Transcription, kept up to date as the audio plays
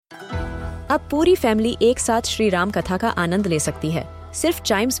अब पूरी फैमिली एक साथ श्री राम कथा का आनंद ले सकती है, सिर्फ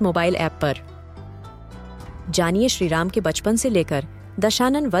चाइम्स मोबाइल ऐप पर। जानिए श्री राम के बचपन से लेकर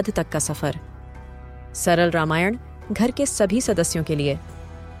दशानन वध तक का सफर। सरल रामायण घर के सभी सदस्यों के लिए।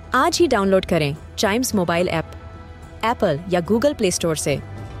 आज ही डाउनलोड करें चाइम्स मोबाइल ऐप, एप्पल या गूगल प्ले स्टोर से।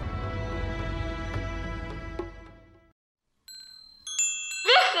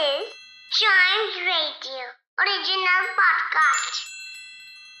 This is Chimes Radio original podcast.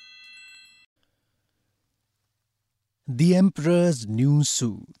 The Emperor's New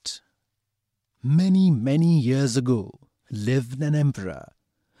Suit. Many years ago lived an emperor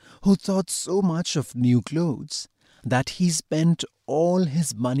who thought so much of new clothes that he spent all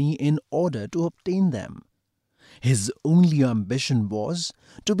his money in order to obtain them. His only ambition was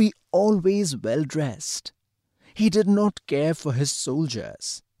to be always well dressed. He did not care for his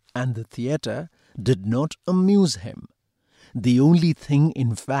soldiers, and the theatre did not amuse him. The only thing,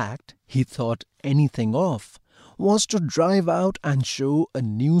 in fact, he thought anything of was to drive out and show a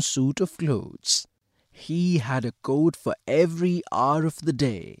new suit of clothes. He had a coat for every hour of the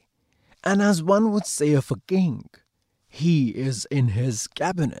day, and as one would say of a king, he is in his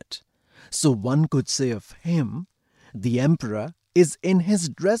cabinet. So one could say of him, the emperor is in his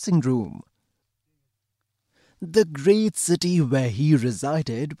dressing room. The great city where he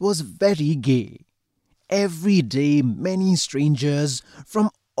resided was very gay. Every day many strangers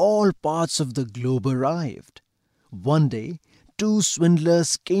from all parts of the globe arrived. One day, 2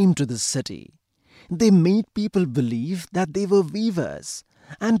 swindlers came to the city. They made people believe that they were weavers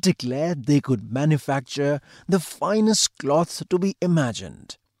and declared they could manufacture the finest cloth to be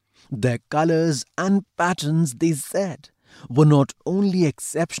imagined. Their colors and patterns, they said, were not only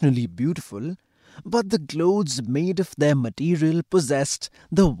exceptionally beautiful, but the clothes made of their material possessed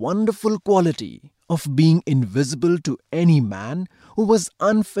the wonderful quality of being invisible to any man who was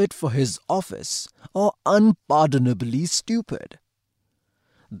unfit for his office or unpardonably stupid.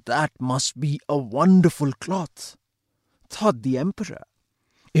 That must be a wonderful cloth, thought the emperor.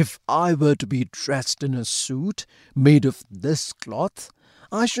 If I were to be dressed in a suit made of this cloth,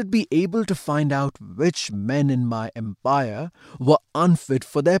 I should be able to find out which men in my empire were unfit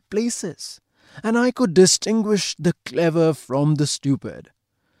for their places, and I could distinguish the clever from the stupid.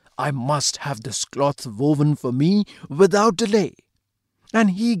 I must have this cloth woven for me without delay.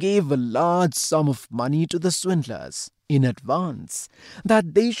 And he gave a large sum of money to the swindlers in advance,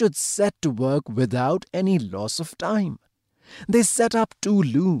 that they should set to work without any loss of time. They set up 2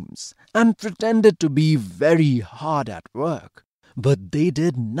 looms and pretended to be very hard at work, but they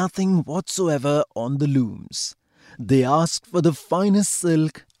did nothing whatsoever on the looms. They asked for the finest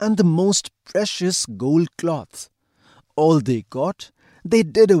silk and the most precious gold cloth. All they got, they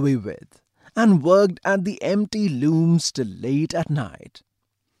did away with, and worked at the empty looms till late at night.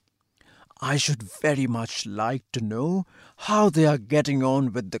 I should very much like to know how they are getting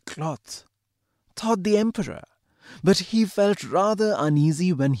on with the cloth, thought the emperor, but he felt rather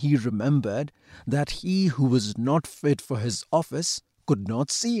uneasy when he remembered that he who was not fit for his office could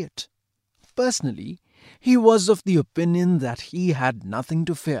not see it. Personally, he was of the opinion that he had nothing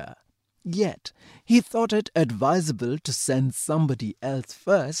to fear. Yet, he thought it advisable to send somebody else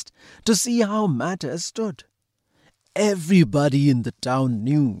first to see how matters stood. Everybody in the town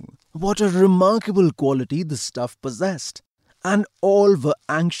knew what a remarkable quality the stuff possessed, and all were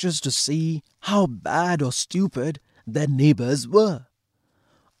anxious to see how bad or stupid their neighbors were.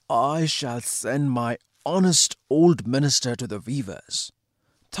 I shall send my honest old minister to the weavers,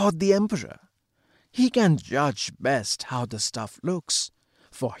 thought the emperor. He can judge best how the stuff looks,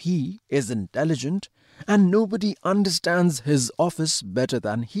 for he is intelligent and nobody understands his office better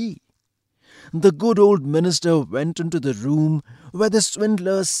than he. The good old minister went into the room where the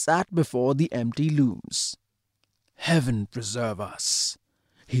swindlers sat before the empty looms. Heaven preserve us,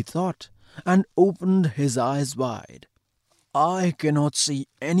 he thought, and opened his eyes wide. I cannot see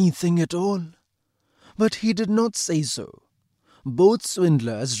anything at all. But he did not say so. Both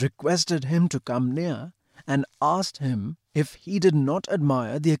swindlers requested him to come near and asked him if he did not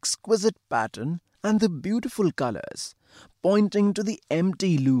admire the exquisite pattern and the beautiful colors, pointing to the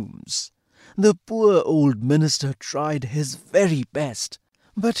empty looms. The poor old minister tried his very best,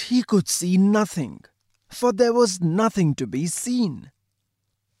 but he could see nothing, for there was nothing to be seen.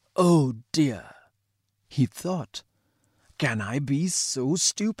 Oh dear, he thought, can I be so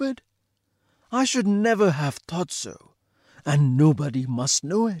stupid? I should never have thought so, and nobody must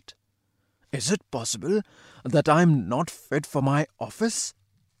know it. Is it possible that I am not fit for my office?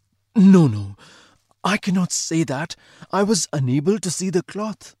 No, I cannot say that. I was unable to see the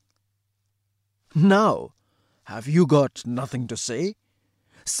cloth. Now, have you got nothing to say?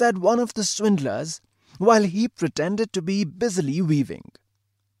 said one of the swindlers, while he pretended to be busily weaving.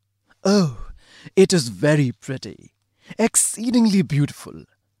 "Oh, it is very pretty, exceedingly beautiful,"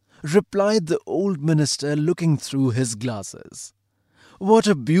 replied the old minister, looking through his glasses. "What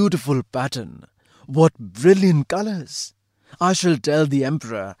a beautiful pattern! What brilliant colours! I shall tell the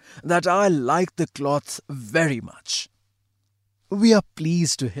emperor that I like the cloth very much." "We are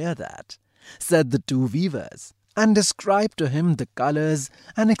pleased to hear that," said the two weavers, and described to him the colours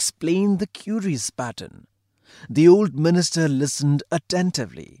and explained the curious pattern. The old minister listened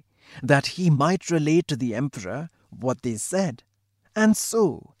attentively, that he might relate to the emperor what they said, and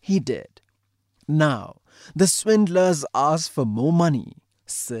so he did. Now the swindlers asked for more money,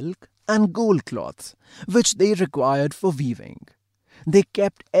 silk and gold cloth, which they required for weaving. They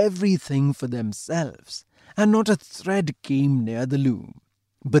kept everything for themselves, and not a thread came near the loom.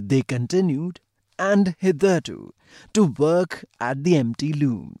 But they continued, and hitherto, to work at the empty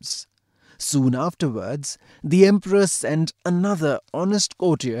looms. Soon afterwards, the emperor sent another honest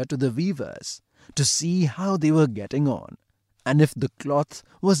courtier to the weavers to see how they were getting on, and if the cloth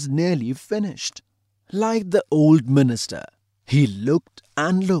was nearly finished. Like the old minister, he looked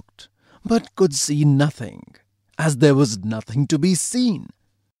and looked, but could see nothing, as there was nothing to be seen.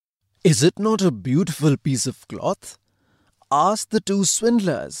 "Is it not a beautiful piece of cloth?" asked the two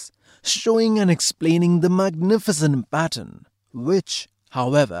swindlers, showing and explaining the magnificent pattern, which,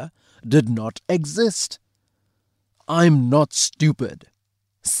 however, did not exist. "I'm not stupid,"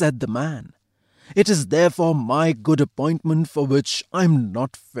 said the man. "It is therefore my good appointment for which I'm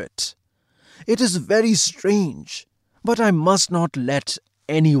not fit. It is very strange, but I must not let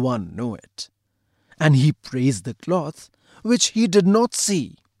anyone know it." And he praised the cloth, which he did not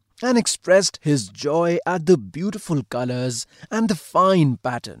see, and expressed his joy at the beautiful colours and the fine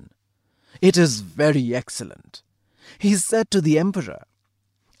pattern. "It is very excellent," he said to the emperor.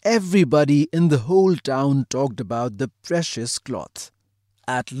 Everybody in the whole town talked about the precious cloth.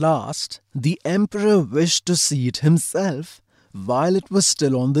 At last, the emperor wished to see it himself while it was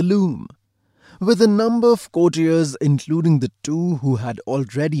still on the loom. With a number of courtiers, including the two who had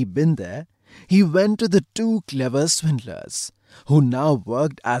already been there, he went to the two clever swindlers, who now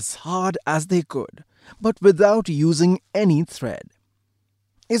worked as hard as they could, but without using any thread.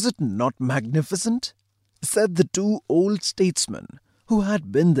 "Is it not magnificent?" said the two old statesmen who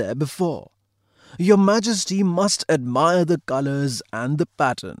had been there before. "Your Majesty must admire the colours and the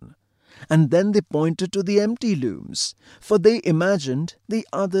pattern." And then they pointed to the empty looms, for they imagined the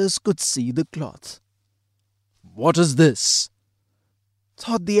others could see the cloth. "What is this?"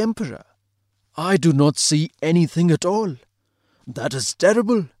 thought the emperor. "I do not see anything at all. That is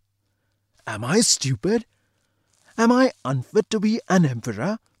terrible. Am I stupid? Am I unfit to be an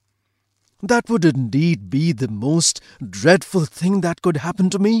emperor? That would indeed be the most dreadful thing that could happen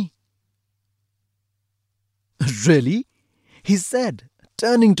to me." "Really?" he said,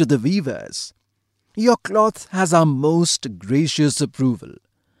 turning to the weavers. "Your cloth has our most gracious approval."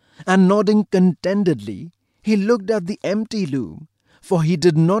 And nodding contentedly, he looked at the empty loom, for he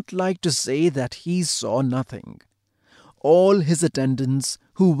did not like to say that he saw nothing. All his attendants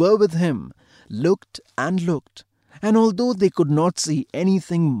who were with him looked and looked, and although they could not see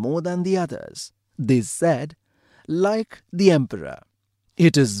anything more than the others, they said, like the emperor,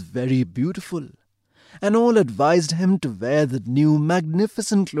 "It is very beautiful," and all advised him to wear the new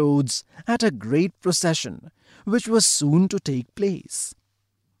magnificent clothes at a great procession, which was soon to take place.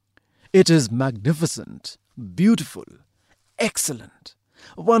 "It is magnificent, beautiful, excellent,"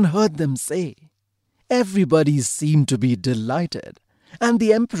 one heard them say. Everybody seemed to be delighted, and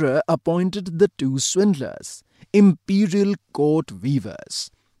the emperor appointed the two swindlers imperial court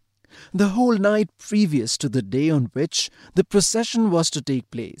weavers. The whole night previous to the day on which the procession was to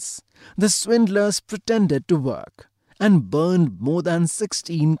take place, the swindlers pretended to work and burned more than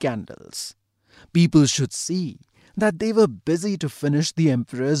 16 candles. People should see that they were busy to finish the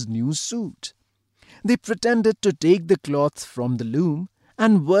emperor's new suit. They pretended to take the cloth from the loom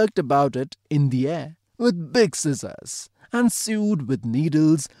and worked about it in the air with big scissors and sewed with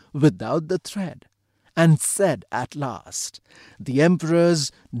needles without the thread, and said at last, "The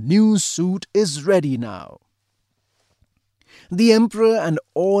emperor's new suit is ready now." The emperor and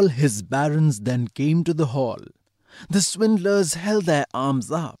all his barons then came to the hall. The swindlers held their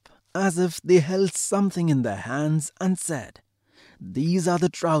arms up as if they held something in their hands and said, "These are the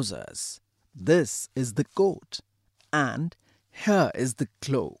trousers, this is the coat, and here is the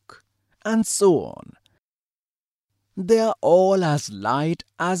cloak," and so on. They are all as light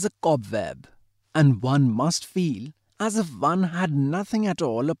as a cobweb, and one must feel as if one had nothing at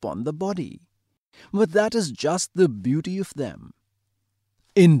all upon the body. But that is just the beauty of them.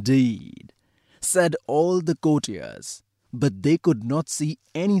 "Indeed," said all the courtiers, but they could not see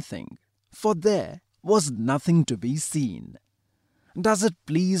anything, for there was nothing to be seen. "Does it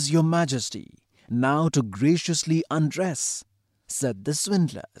please your majesty now to graciously undress," said the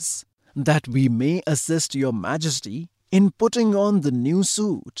swindlers, "that we may assist your majesty in putting on the new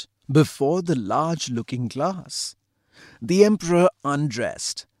suit before the large looking glass?" The emperor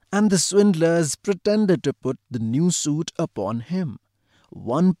undressed, and the swindlers pretended to put the new suit upon him,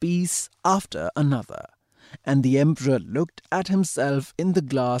 one piece after another, and the emperor looked at himself in the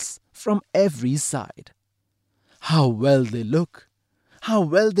glass from every side. "How well they look! How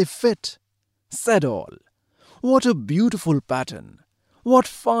well they fit!" said all. "What a beautiful pattern! What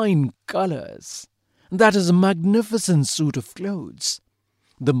fine colours! That is a magnificent suit of clothes."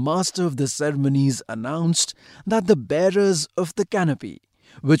 The master of the ceremonies announced that the bearers of the canopy,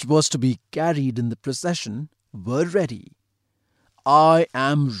 which was to be carried in the procession, were ready. "I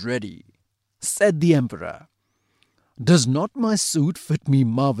am ready," said the emperor. "Does not my suit fit me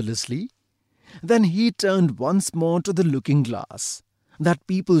marvellously?" Then he turned once more to the looking-glass, that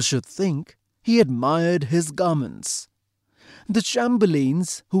people should think he admired his garments. The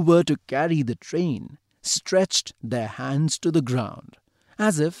chamberlains who were to carry the train stretched their hands to the ground,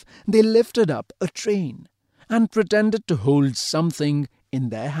 as if they lifted up a train, and pretended to hold something in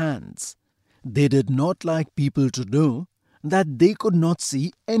their hands. They did not like people to know that they could not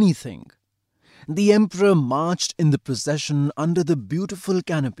see anything. The emperor marched in the procession under the beautiful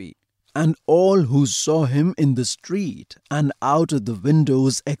canopy, and all who saw him in the street and out of the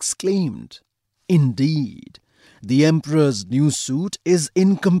windows exclaimed, "Indeed, the emperor's new suit is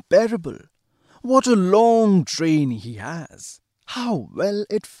incomparable. What a long train he has! How well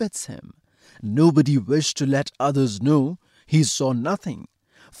it fits him!" Nobody wished to let others know he saw nothing,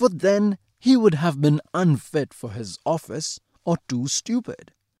 for then he would have been unfit for his office or too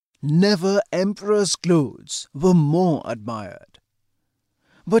stupid. Never emperor's clothes were more admired.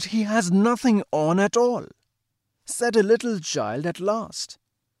 "But he has nothing on at all," said a little child at last.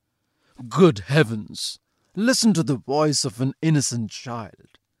 "Good heavens! Listen to the voice of an innocent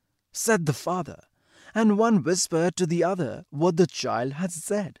child," said the father, and one whispered to the other what the child had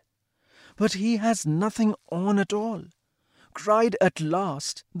said. "But he has nothing on at all," cried at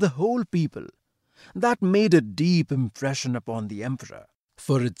last the whole people. That made a deep impression upon the emperor,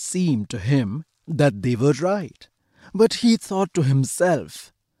 for it seemed to him that they were right. But he thought to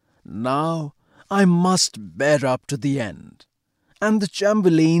himself, "Now I must bear up to the end." And the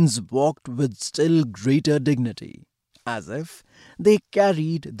chamberlains walked with still greater dignity, as if they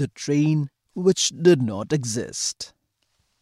carried the train which did not exist.